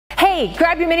Hey,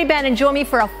 grab your mini band and join me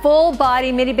for a full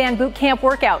body mini band boot camp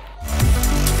workout.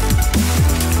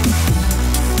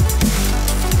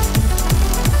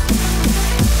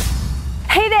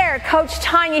 Hey there, Coach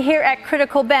Tonya here at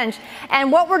Critical Bench,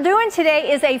 and what we're doing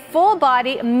today is a full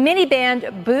body mini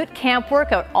band boot camp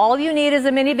workout. All you need is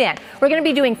a mini band. We're going to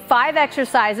be doing 5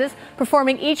 exercises,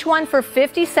 performing each one for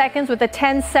 50 seconds with a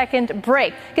 10-second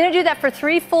break. Going to do that for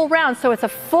 3 full rounds, so it's a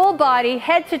full body,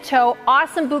 head to toe,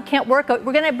 awesome boot camp workout.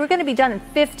 We're going to be done in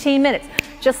 15 minutes,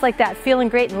 just like that, feeling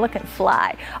great and looking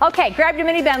fly. Okay, grab your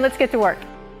mini band, let's get to work.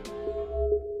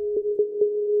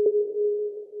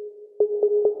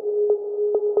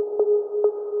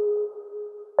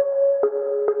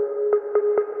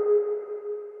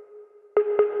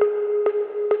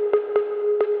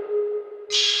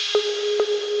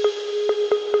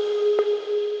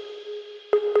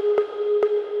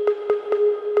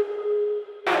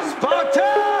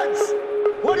 Spartans!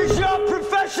 What is your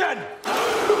profession?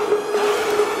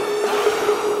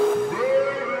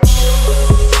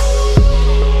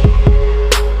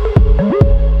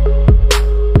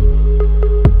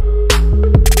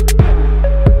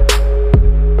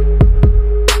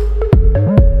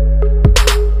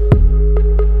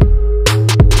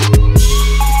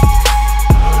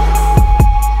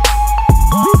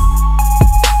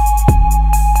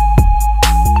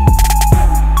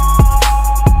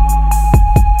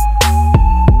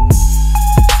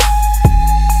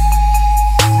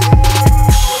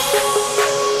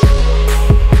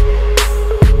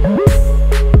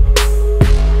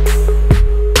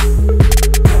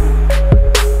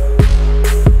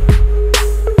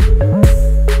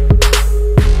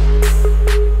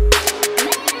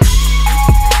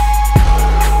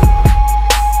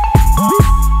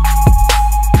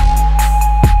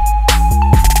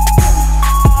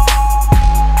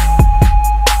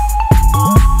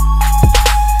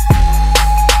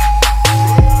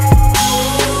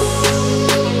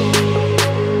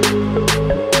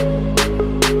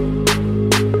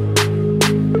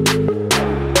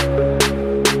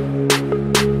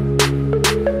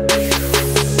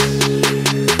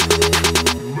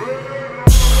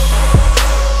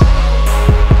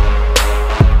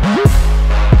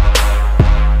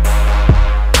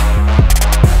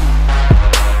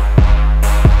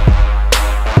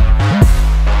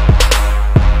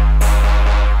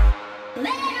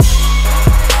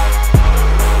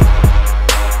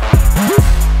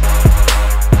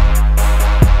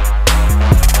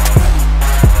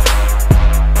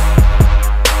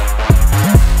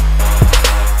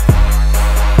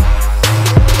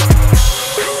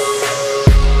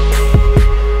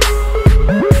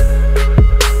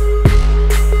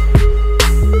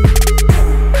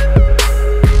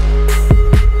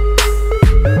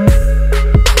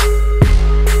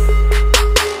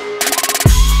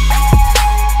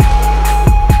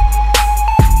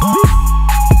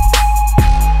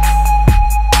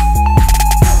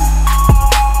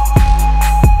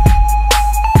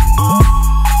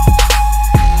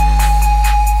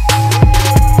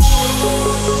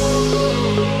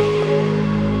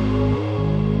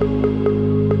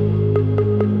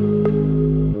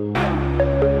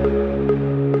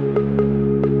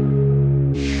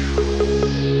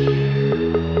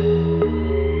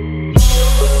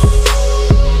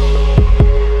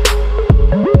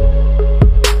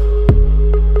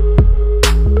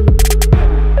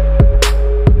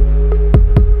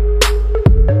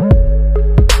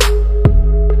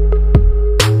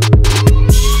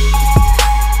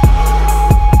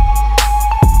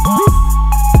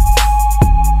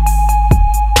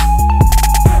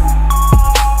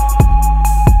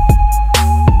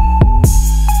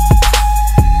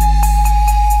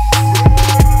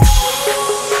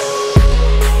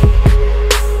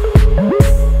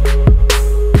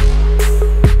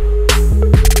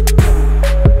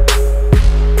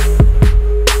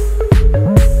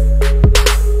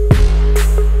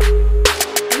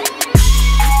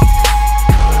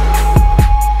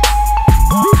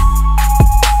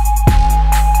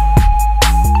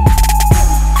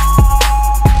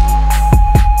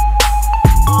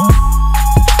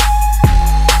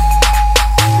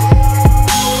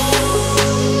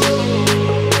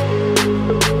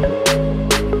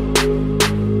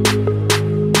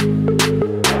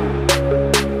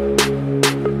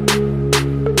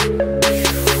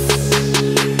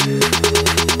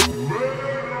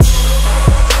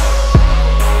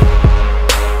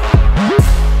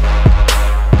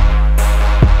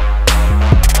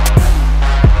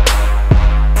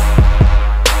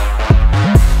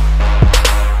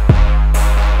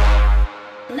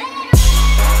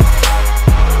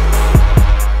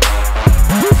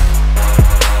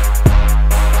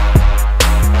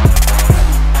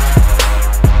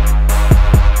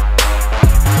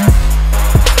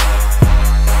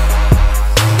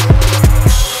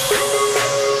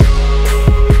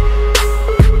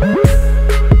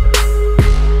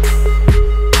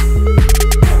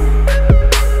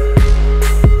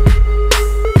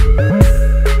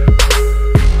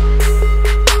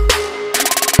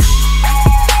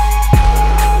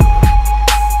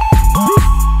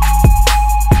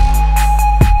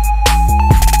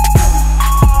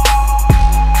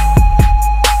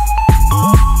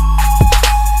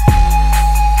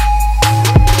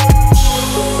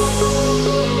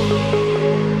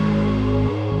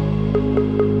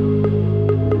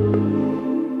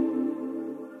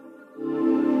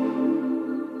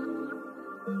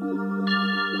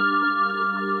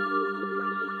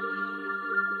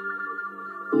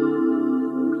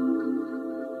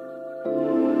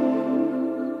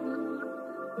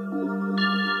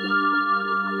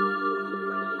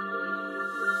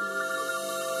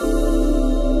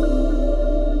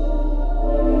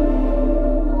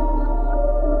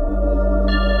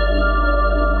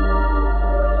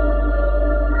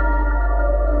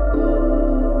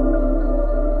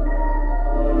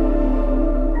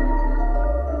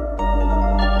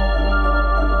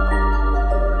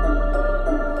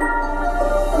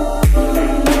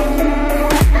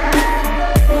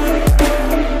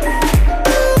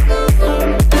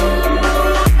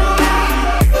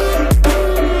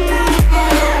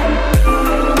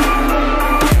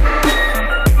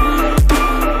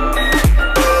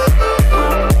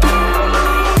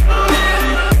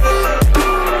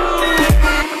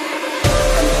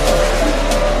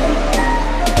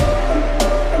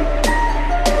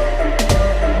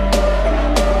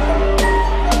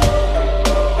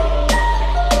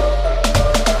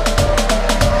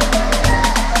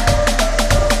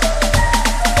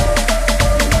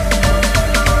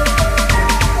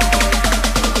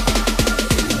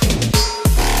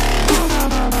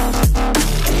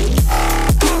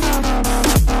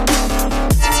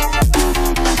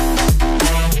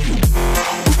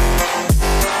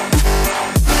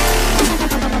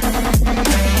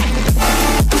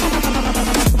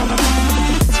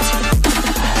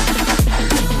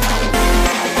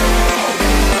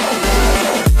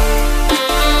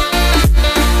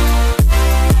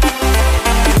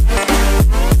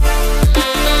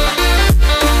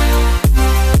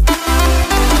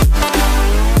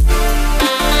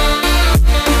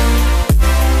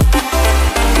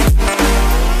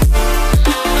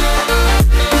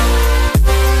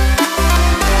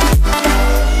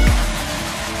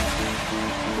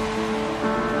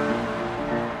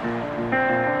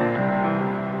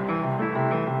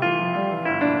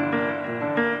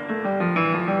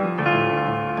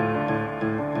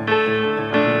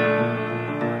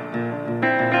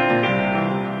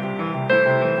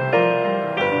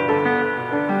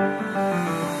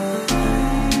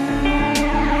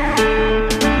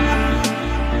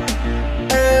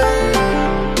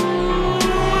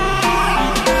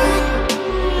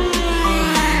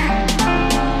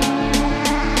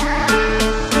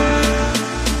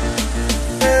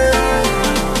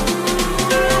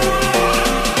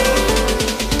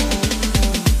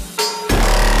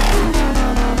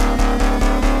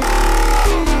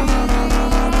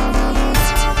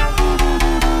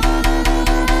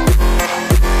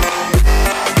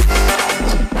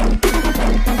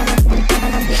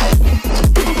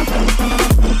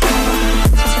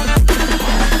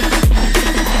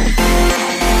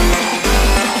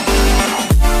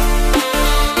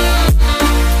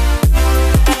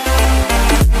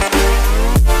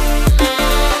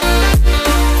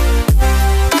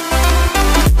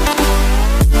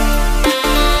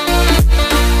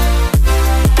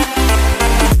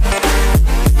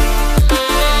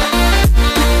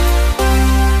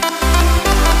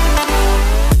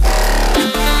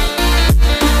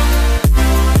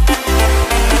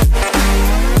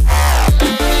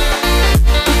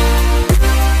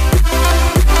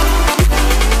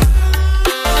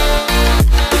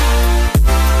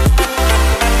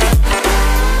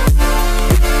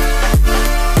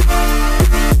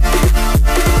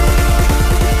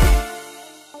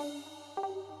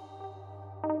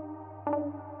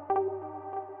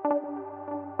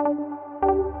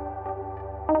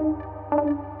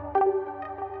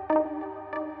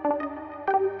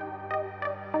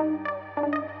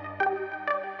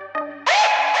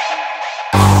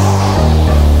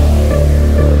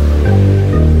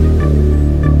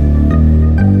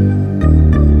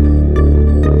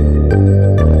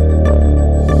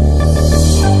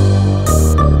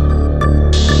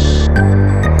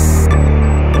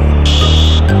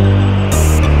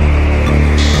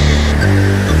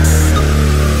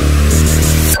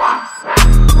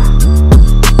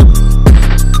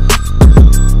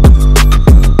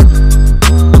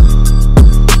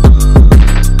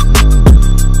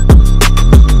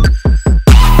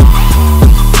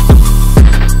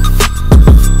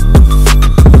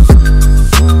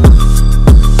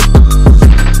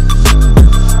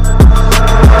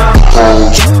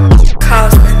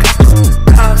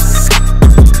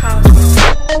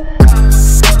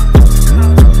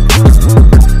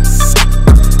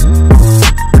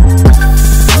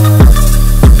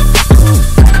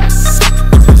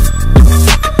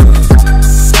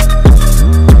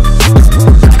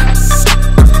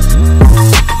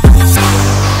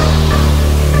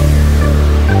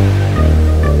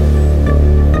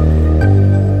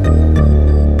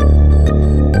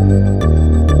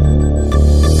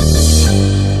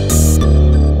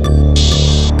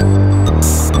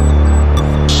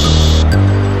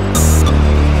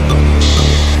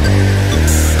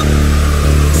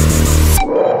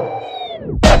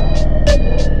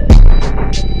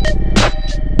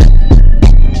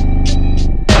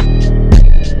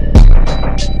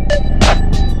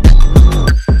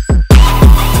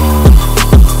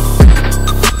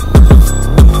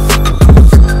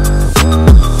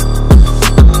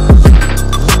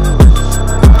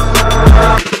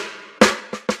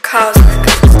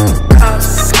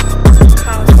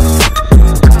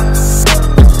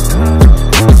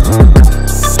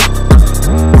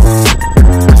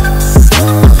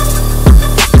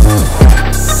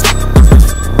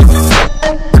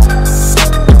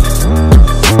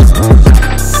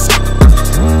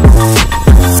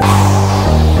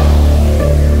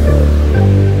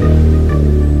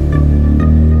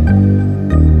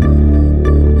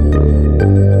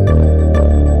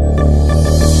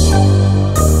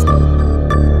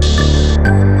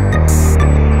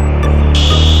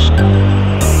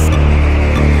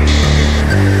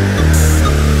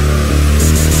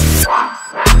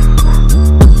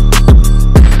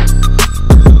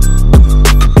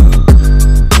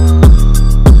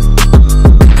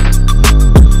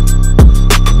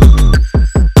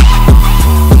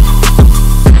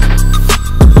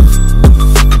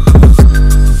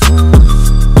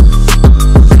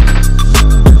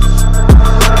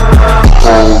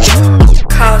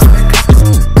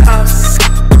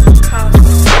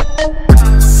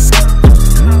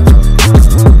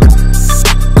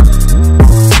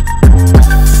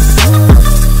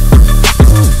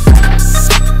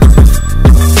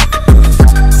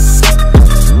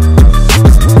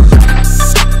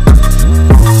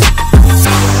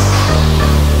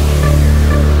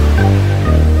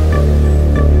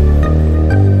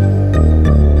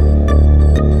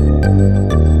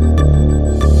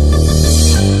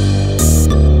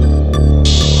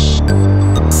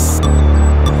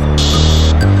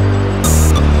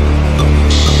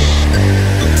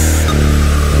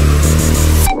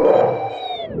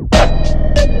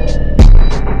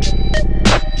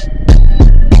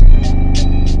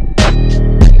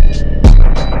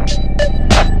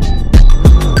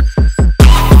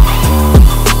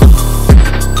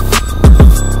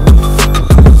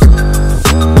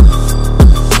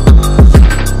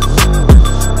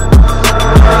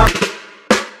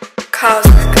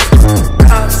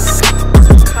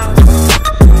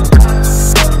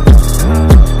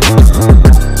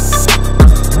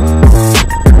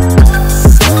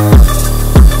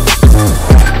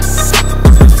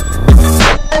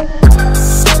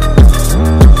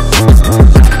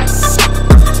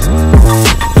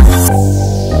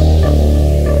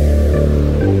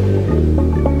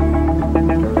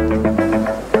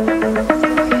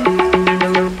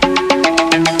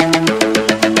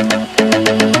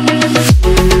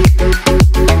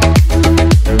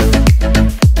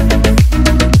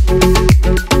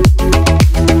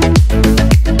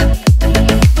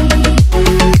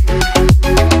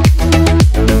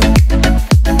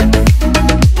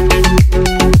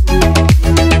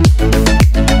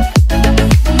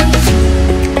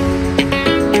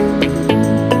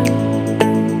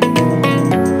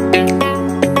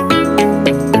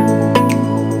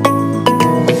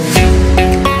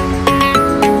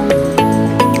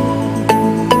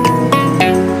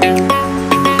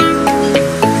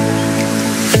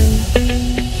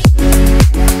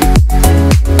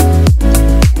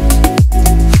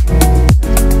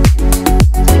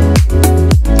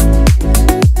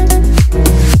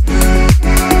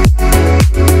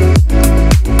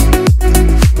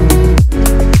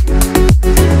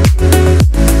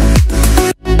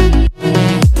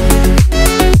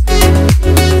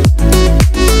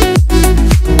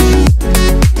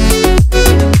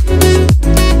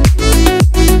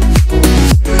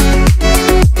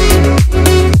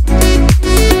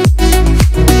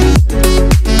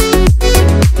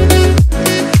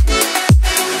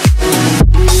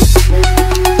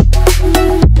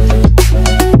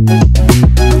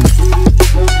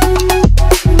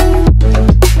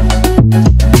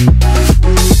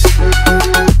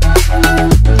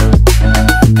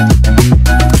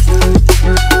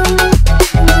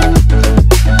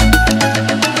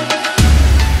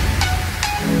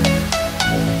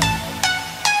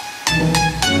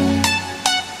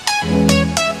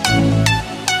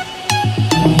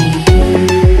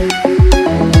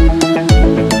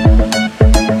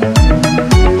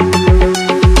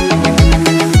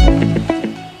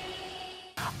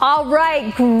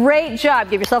 Great job.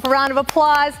 Give yourself a round of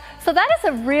applause. So that is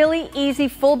a really easy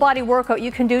full body workout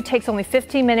you can do. It takes only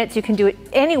 15 minutes. You can do it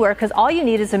anywhere because all you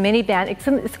need is a mini band.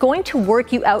 It's going to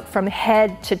work you out from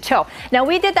head to toe. Now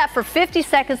we did that for 50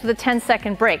 seconds with a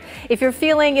 10-second break. If you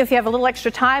have a little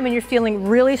extra time and you're feeling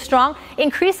really strong,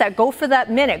 increase that. Go for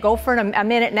that minute. Go for a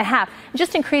minute and a half.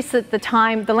 Just increase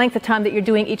the length of time that you're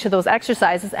doing each of those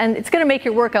exercises, and it's going to make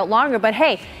your workout longer. But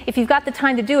hey, if you've got the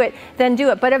time to do it, then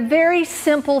do it. But a very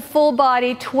simple full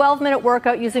body 12-minute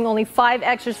workout using only 5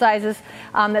 exercises.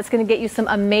 That's going to get you some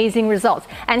amazing results.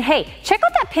 And hey, check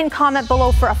out that pinned comment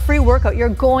below for a free workout you're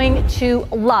going to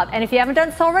love. And if you haven't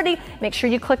done so already, make sure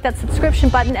you click that subscription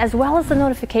button as well as the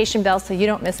notification bell so you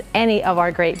don't miss any of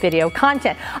our great video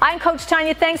content. I'm Coach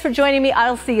Tonya. Thanks for joining me.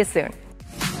 I'll see you soon.